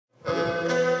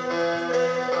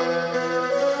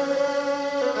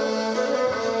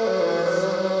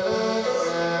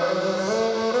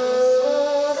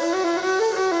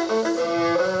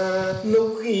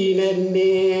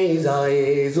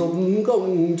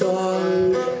Minh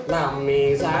Choang làm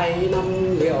mì dài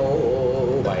năm liệu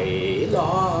bảy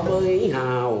lo mới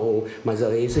hào mà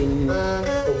rời sinh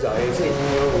ông rời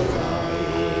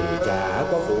chả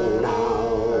có phụ nào.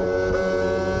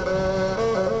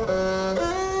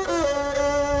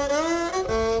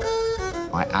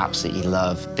 I absolutely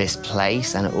love this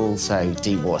place and also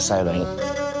deep water soloing.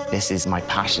 This is my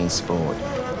passion sport.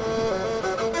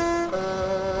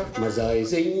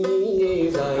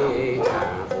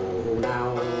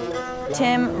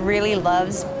 Tim really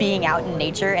loves being out in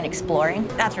nature and exploring.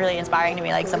 That's really inspiring to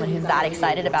me, like someone who's that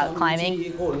excited about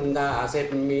climbing.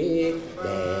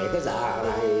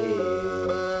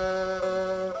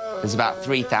 There's about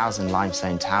 3,000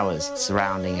 limestone towers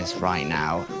surrounding us right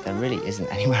now. There really isn't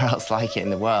anywhere else like it in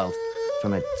the world.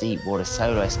 From a deep water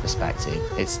soloist perspective,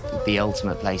 it's the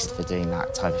ultimate place for doing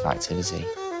that type of activity.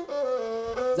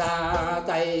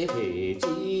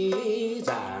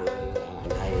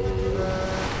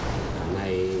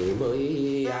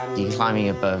 You're climbing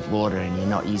above water and you're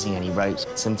not using any ropes,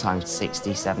 sometimes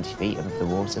 60, 70 feet above the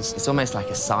water. It's almost like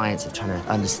a science of trying to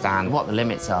understand what the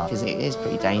limits are, because it is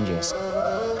pretty dangerous.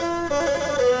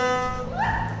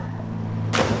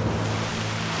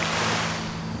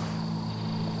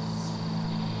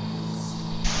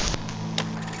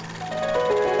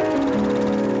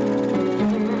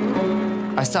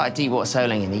 I started deep water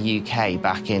soloing in the UK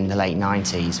back in the late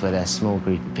 90s with a small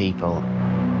group of people.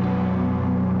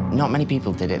 Not many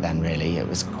people did it then, really. It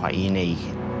was quite unique.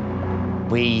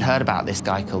 We heard about this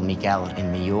guy called Miguel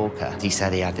in Mallorca. He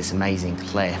said he had this amazing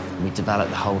cliff. We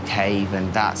developed the whole cave,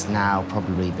 and that's now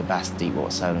probably the best deep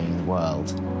water soloing in the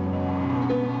world.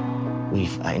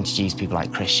 We've introduced people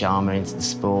like Chris Sharma into the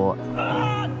sport.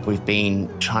 We've been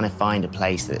trying to find a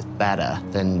place that's better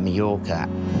than Mallorca.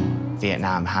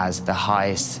 Vietnam has the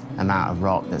highest amount of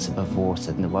rock that's above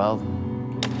water in the world.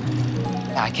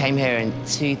 I came here in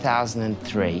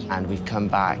 2003, and we've come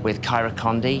back with Kyra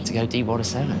Condie to go deep water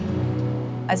soloing.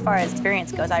 As far as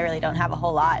experience goes, I really don't have a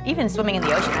whole lot. Even swimming in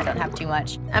the ocean, I don't have too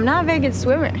much. I'm not a very good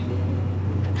swimmer.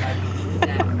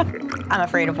 I'm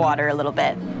afraid of water a little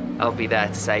bit. I'll be there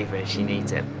to save her if she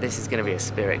needs it. This is going to be a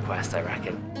spirit quest, I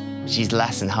reckon. She's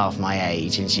less than half my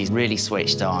age, and she's really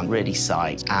switched on, really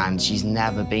psyched, and she's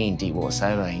never been deep water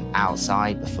soloing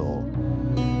outside before.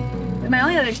 My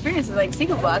only other experience is like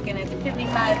psicobloc, and it's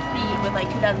 55 feet with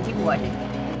like 2,000 people watching.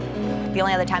 The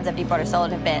only other times I've deep water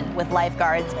soloed have been with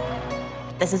lifeguards.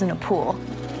 This isn't a pool.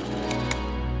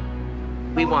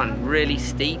 We want really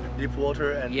steep. Deep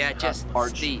water and just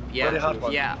hard, steep. very hard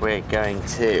one. Yeah. We're going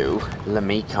to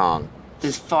Limestone.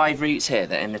 There's 5 routes here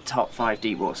that are in the top 5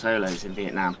 deep water solos in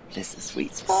Vietnam. This is a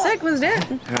sweet spot. Sick, let's do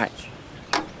it. All right.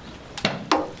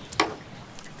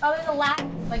 Oh, there's a lap,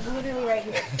 like literally right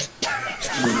here.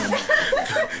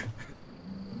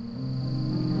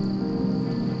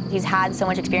 He's had so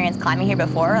much experience climbing here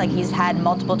before. Like, he's had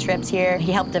multiple trips here.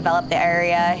 He helped develop the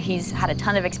area. He's had a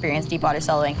ton of experience deep water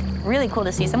soloing. Really cool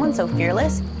to see someone so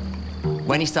fearless.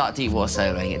 When you start deep water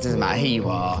soloing, it doesn't matter who you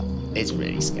are, it's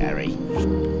really scary.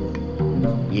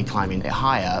 You're climbing a bit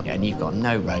higher and you've got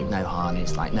no rope, no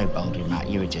harness, like no bouldering mat.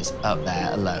 You were just up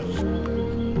there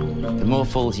alone. The more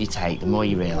falls you take, the more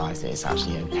you realise that it's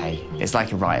actually okay. It's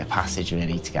like a rite of passage,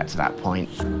 really, to get to that point.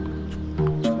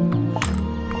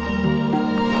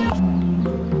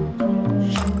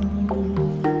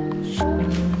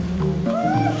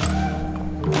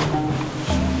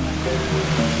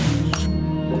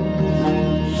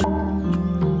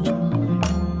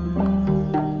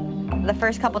 The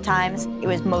first couple times, it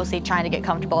was mostly trying to get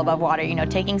comfortable above water, you know,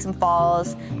 taking some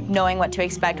falls, knowing what to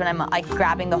expect when I'm like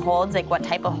grabbing the holds, like what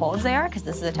type of holds they are, because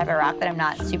this is a type of rock that I'm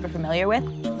not super familiar with.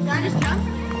 Can I just jump?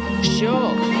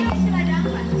 Sure.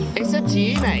 It's up to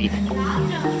you, mate.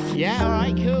 Yeah, all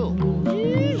right, cool.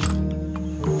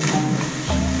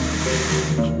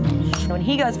 When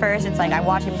he goes first, it's like I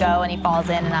watch him go and he falls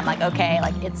in and I'm like, okay,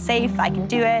 like it's safe, I can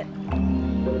do it.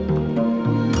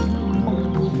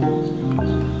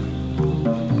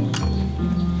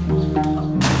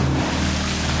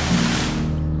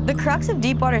 The crux of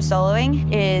deep water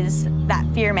soloing is that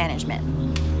fear management.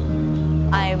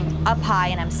 I'm up high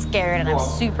and I'm scared and I'm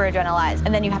super adrenalized.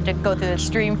 And then you have to go through the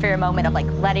extreme fear moment of like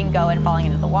letting go and falling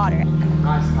into the water.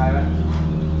 Nice, Kyra.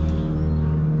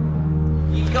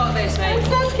 You've got this, mate. I'm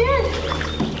so scared.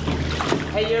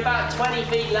 Hey, you're about 20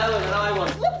 feet lower than I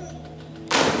was.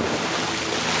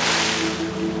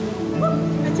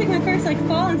 I took my first like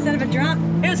fall instead of a drop.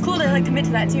 It was cool to like commit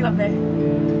to that too up there.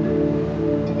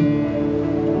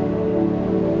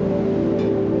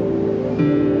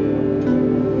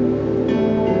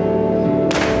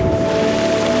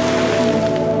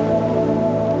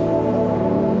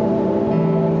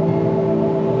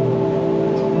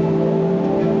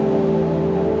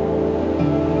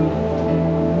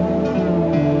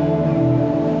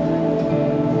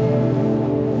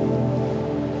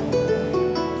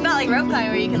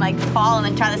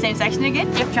 and then try the same section again.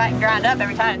 You have to try it ground up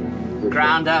every time.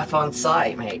 Ground up on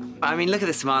site, mate. I mean, look at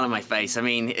the smile on my face. I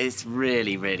mean, it's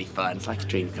really, really fun. It's like a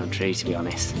dream come true, to be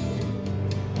honest.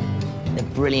 The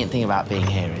brilliant thing about being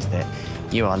here is that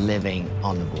you are living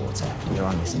on the water. You're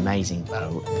on this amazing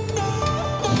boat.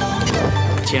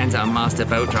 Jen's our master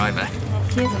boat driver.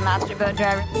 She is a master boat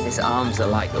driver. His arms are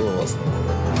like oars.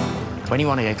 When you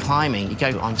want to go climbing, you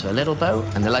go onto a little boat,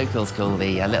 and the locals call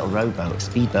the little rowboat a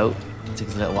speedboat. It took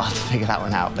us a little while to figure that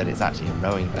one out, but it's actually a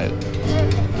rowing boat.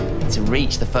 To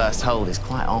reach the first hold is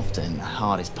quite often the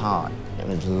hardest part. It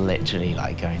was literally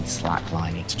like going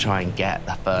slacklining to try and get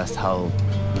the first hold.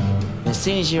 As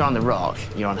soon as you're on the rock,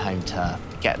 you're on home turf.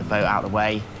 Get the boat out of the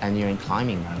way, and you're in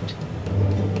climbing mode.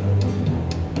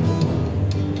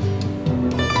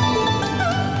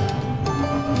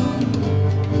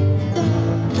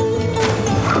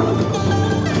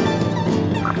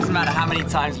 Doesn't matter how many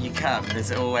times you come,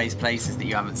 there's always places that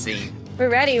you haven't seen. We're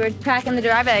ready. We're packing the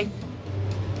dry bag.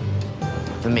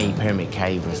 For me, Pyramid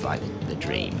Cave was like the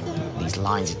dream. These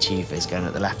lines of tufas going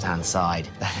at the left-hand side.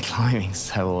 The climbing's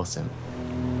so awesome.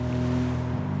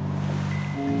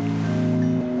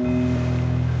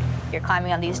 You're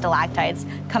climbing on these stalactites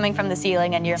coming from the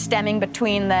ceiling, and you're stemming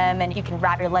between them, and you can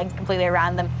wrap your legs completely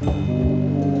around them.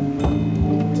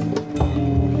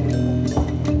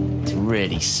 It's a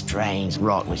really strange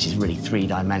rock, which is really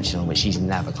three-dimensional, which she's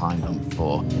never climbed on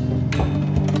before.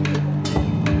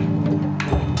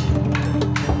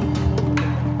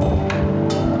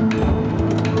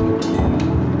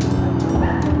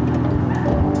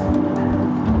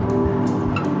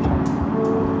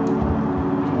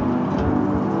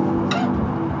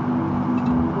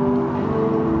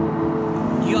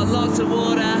 Lots of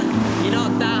water, you're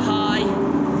not that high,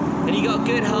 and you got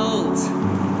good holds.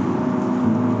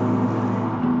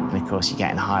 And of course, you're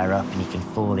getting higher up, and you can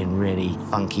fall in really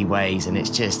funky ways, and it's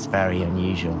just very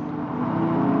unusual.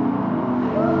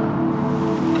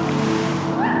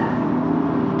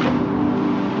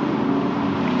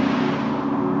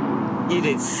 You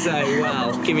did so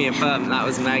well. Give me a bump, that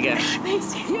was mega.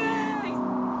 Thanks. Yeah.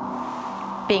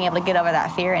 Being able to get over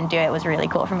that fear and do it was really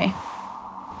cool for me.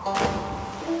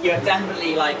 You're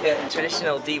definitely like a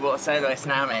traditional deep water soloist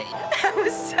now, mate. That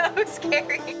was so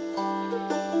scary.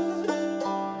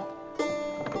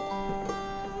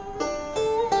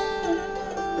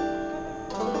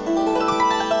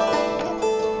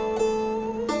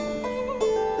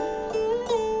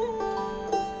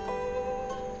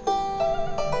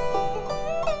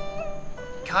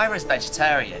 Kyra's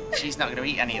vegetarian. She's not going to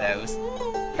eat any of those.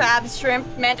 Crabs, shrimp,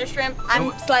 manta shrimp.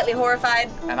 I'm slightly horrified.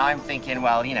 And I'm thinking,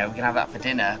 well, you know, we can have that for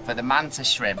dinner. But the manta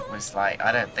shrimp was like,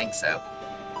 I don't think so.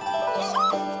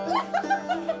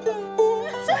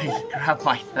 So he grabbed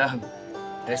my thumb.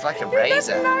 It was like a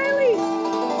razor. That's gnarly.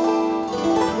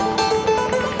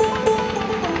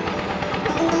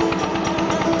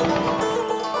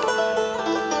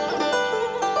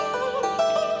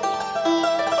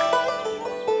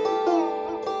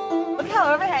 Look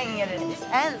how overhanging it is. It just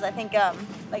ends, I think,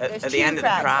 like there's at two the end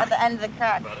cracks of the crack. at the end of the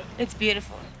crack. It's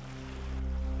beautiful.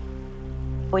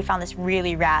 We found this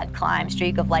really rad climb,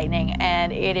 Streak of Lightning,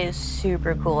 and it is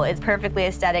super cool. It's perfectly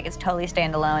aesthetic, it's totally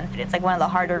standalone. It's like one of the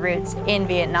harder routes in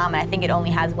Vietnam, and I think it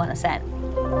only has one ascent.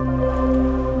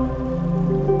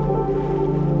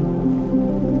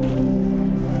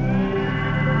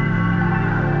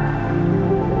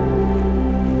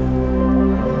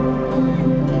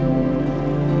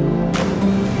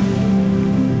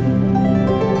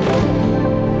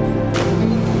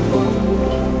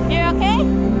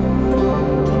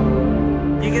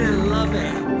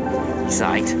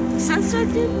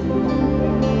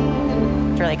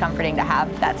 It's really comforting to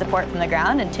have that support from the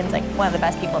ground, and Tim's like one of the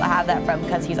best people to have that from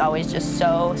because he's always just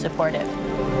so supportive.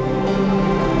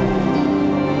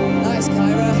 Nice,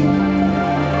 Kyra.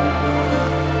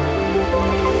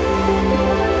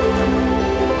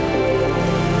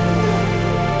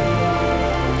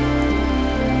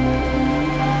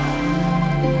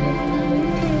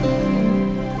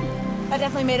 That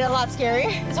definitely made it a lot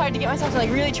scarier. It's hard to get myself to like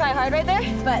really try hard right there,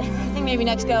 but I think maybe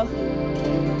next go.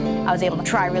 I was able to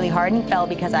try really hard and fell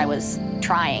because I was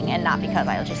trying and not because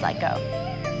I was just let go.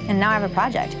 And now I have a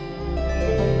project.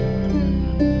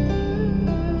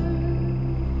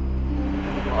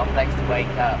 What a place to wake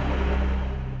up.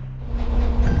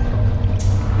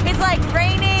 It's like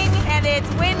raining and it's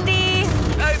windy.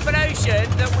 Open ocean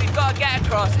that we've got to get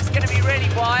across. It's going to be really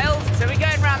wild. So we're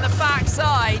going around the back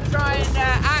side, trying to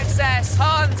access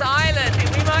Hans Island.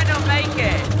 We might not make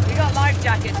it. We got life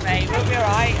jackets, mate. We'll be all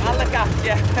right. I'll look after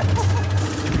you.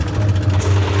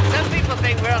 Some people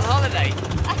think we're on holiday.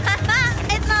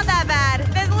 It's not that bad.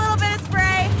 There's a little bit of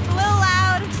spray. It's a little loud.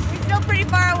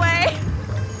 far away.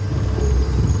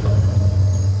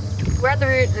 We're at the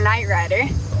route Night Rider.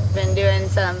 Been doing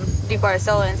some deep water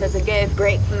soloing, so it's a good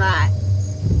break from that.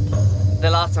 The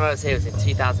last time I was here was in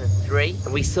 2003,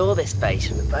 and we saw this face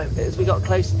from the boat. As we got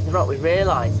closer to the rock, we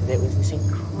realised that it was this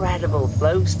incredible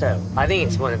flowstone. I think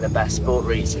it's one of the best sport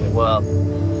routes in the world.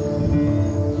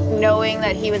 Knowing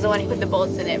that he was the one who put the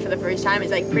bolts in it for the first time is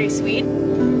like pretty sweet.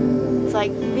 It's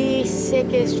like the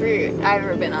sickest route I've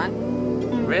ever been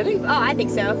on. Really? Oh, I think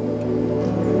so.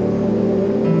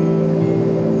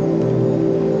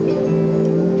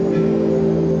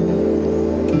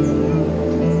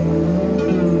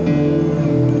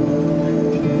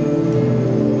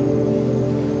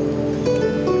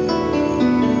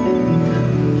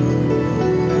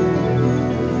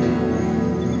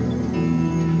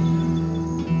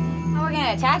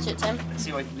 Attach it, Tim. Let's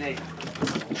see what you can do.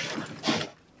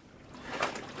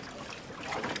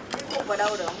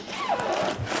 Without him.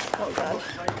 Oh, God.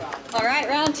 All right,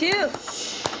 round 2. Tim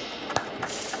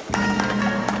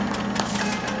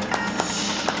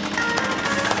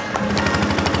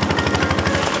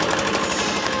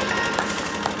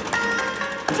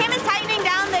is tightening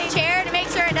down the chair to make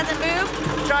sure it doesn't move.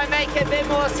 Try and make it a bit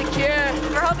more secure.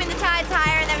 We're hoping the tide's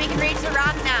higher and then we can reach the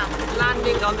rock now.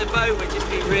 Landing on the boat would just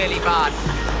be really bad.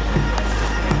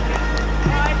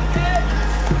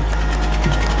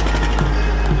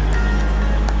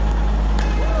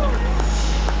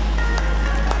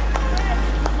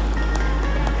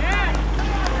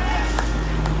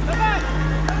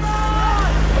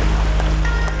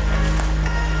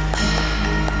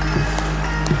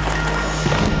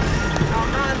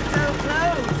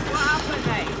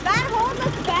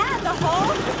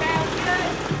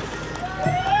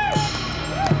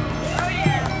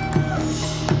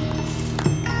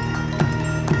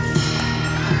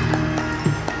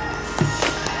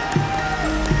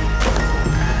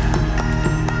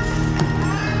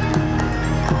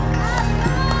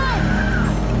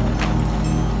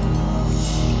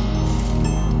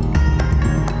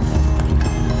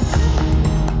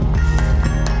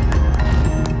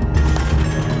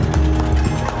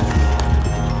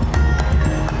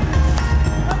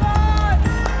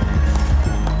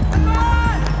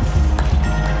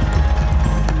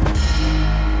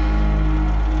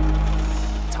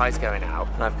 Tide's going out,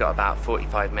 and I've got about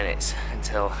 45 minutes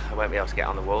until I won't be able to get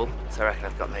on the wall, so I reckon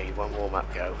I've got maybe one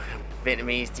warm-up go.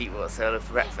 Vietnamese deep water solo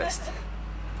for breakfast.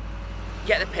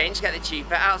 Get the pinch, get the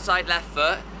cheaper, outside left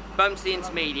foot, bump to the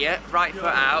intermediate, right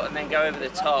foot out, and then go over the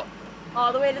top.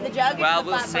 All the way to the jug? Well,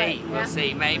 we'll see, we'll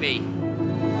see, maybe.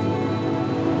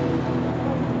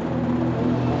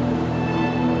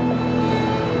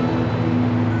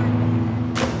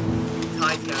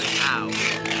 Tide's going out,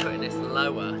 putting us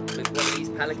lower with one of these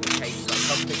pelican cases on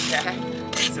top of the chair.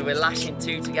 So we're lashing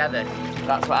 2 together.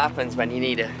 That's what happens when you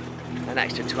need an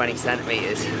extra 20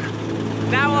 centimetres.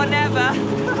 Now or never.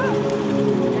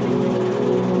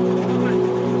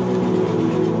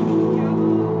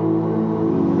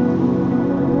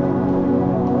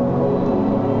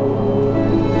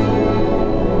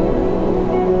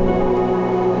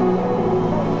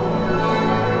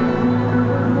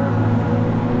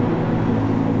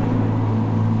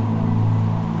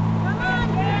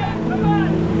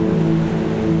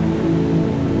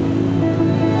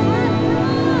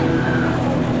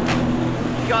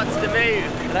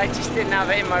 But I just didn't have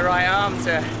it in my right arm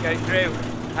to go through.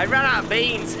 I ran out of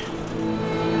beans.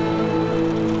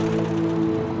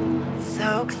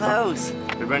 So close.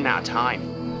 We're running out of time.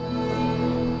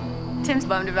 Tim's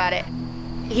bummed about it.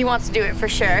 He wants to do it for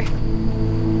sure.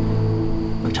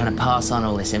 I'm trying to pass on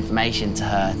all this information to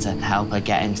her to help her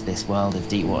get into this world of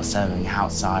deep water soloing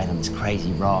outside on this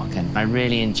crazy rock, and I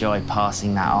really enjoy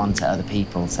passing that on to other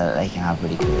people so that they can have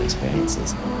really cool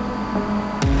experiences.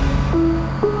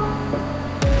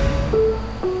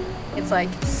 It's like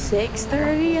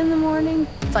 6:30 in the morning.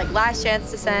 It's like last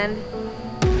chance to send.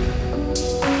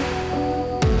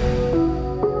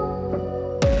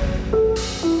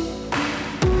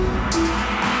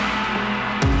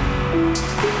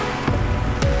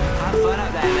 Have fun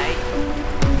up there, mate.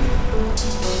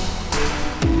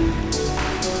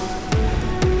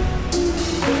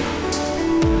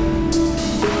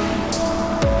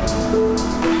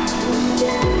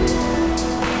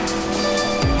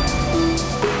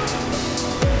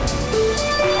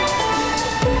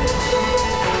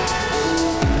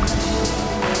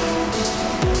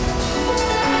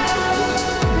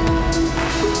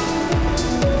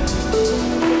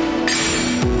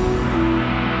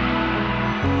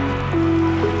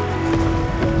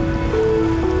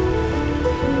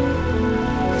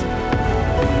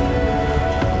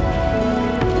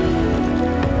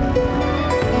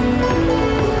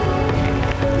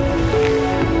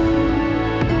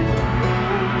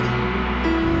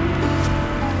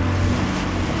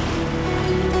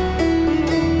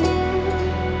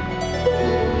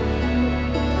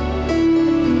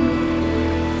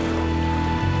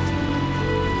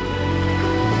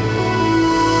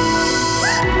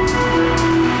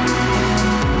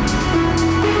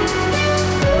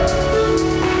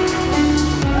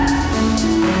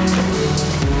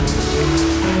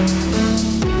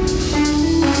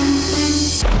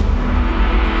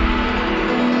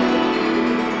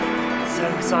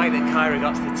 like that Kyra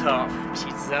got to the top. She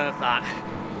deserved that.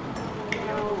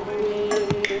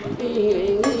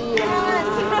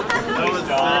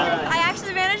 I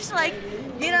actually managed to like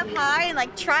get up high and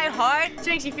like try hard. It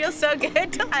makes you feel so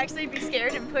good to actually be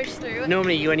scared and push through.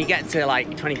 Normally when you get to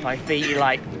like 25 feet, you're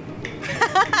like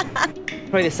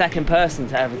probably the second person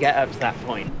to ever get up to that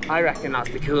point. I reckon that's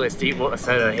the coolest deep water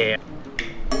solo here.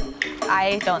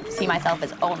 I don't see myself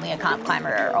as only a comp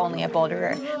climber or only a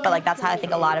boulderer, but like that's how I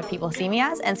think a lot of people see me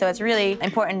as, and so it's really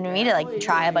important to me to like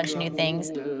try a bunch of new things.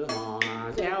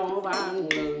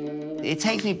 It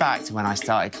takes me back to when I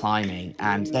started climbing,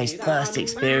 and those first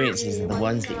experiences are the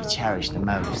ones that you cherish the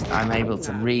most. I'm able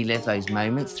to relive those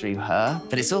moments through her,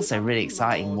 but it's also really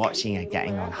exciting watching her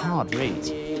getting on hard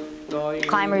routes.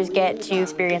 Climbers get to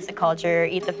experience the culture,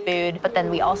 eat the food, but then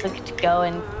we also get to go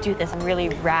and do this really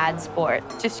rad sport.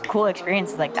 Just cool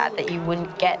experiences like that that you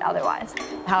wouldn't get otherwise.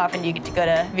 How often do you get to go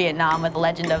to Vietnam with the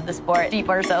legend of the sport, deep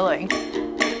water soloing?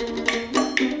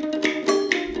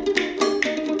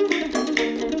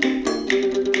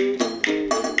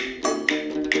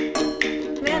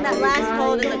 Man, that last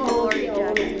hold is a glory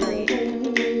jug. It's great.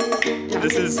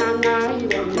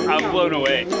 I'm blown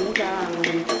away.